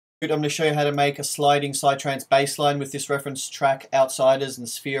I'm going to show you how to make a sliding Psy Trance bass line with this reference track Outsiders and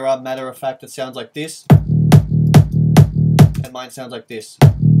Sphera. Matter of fact, it sounds like this, and mine sounds like this.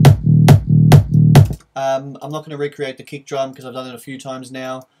 I'm not going to recreate the kick drum because I've done it a few times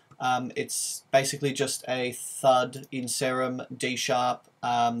now. It's basically just a thud in SERUM, D sharp,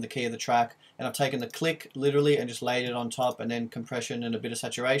 the key of the track, and I've taken the click literally and just laid it on top, and then compression and a bit of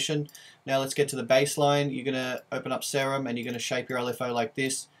saturation. Now let's get to the bass line. You're going to open up SERUM and you're going to shape your LFO like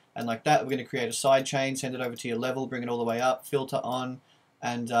this and like that. We're going to create a side chain, send it over to your level, bring it all the way up, filter on,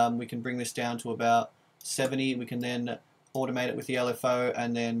 and we can bring this down to about 70. We can then automate it with the LFO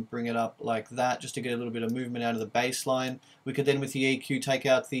and then bring it up like that just to get a little bit of movement out of the bass line. We could then with the EQ take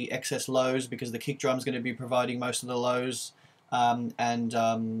out the excess lows because the kick drum is going to be providing most of the lows, and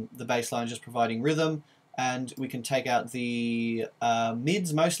the bass line is just providing rhythm, and we can take out the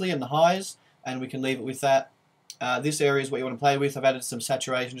mids mostly and the highs, and we can leave it with that. This area is what you want to play with. I've added some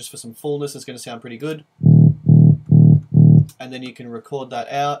saturation just for some fullness. It's going to sound pretty good, and then you can record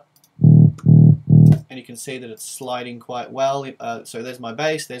that out. And you can see that it's sliding quite well. So there's my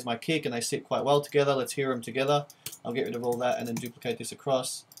bass, there's my kick, and they sit quite well together. Let's hear them together. I'll get rid of all that and then duplicate this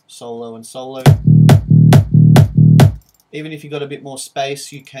across, solo and solo. Even if you've got a bit more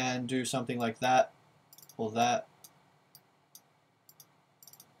space, you can do something like that or that.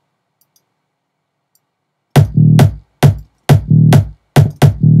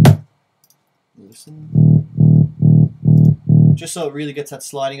 Listen. Just so it really gets that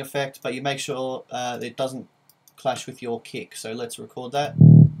sliding effect, but you make sure it doesn't clash with your kick. So let's record that.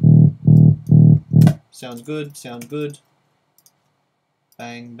 Sounds good, sounds good.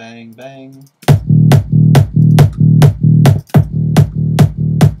 Bang, bang, bang.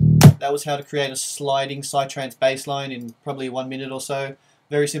 That was how to create a sliding Psy Trance bass line in probably 1 minute or so.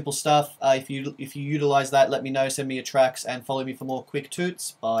 Very simple stuff. If you utilize that, let me know, send me your tracks, and follow me for more quick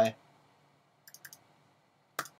toots. Bye.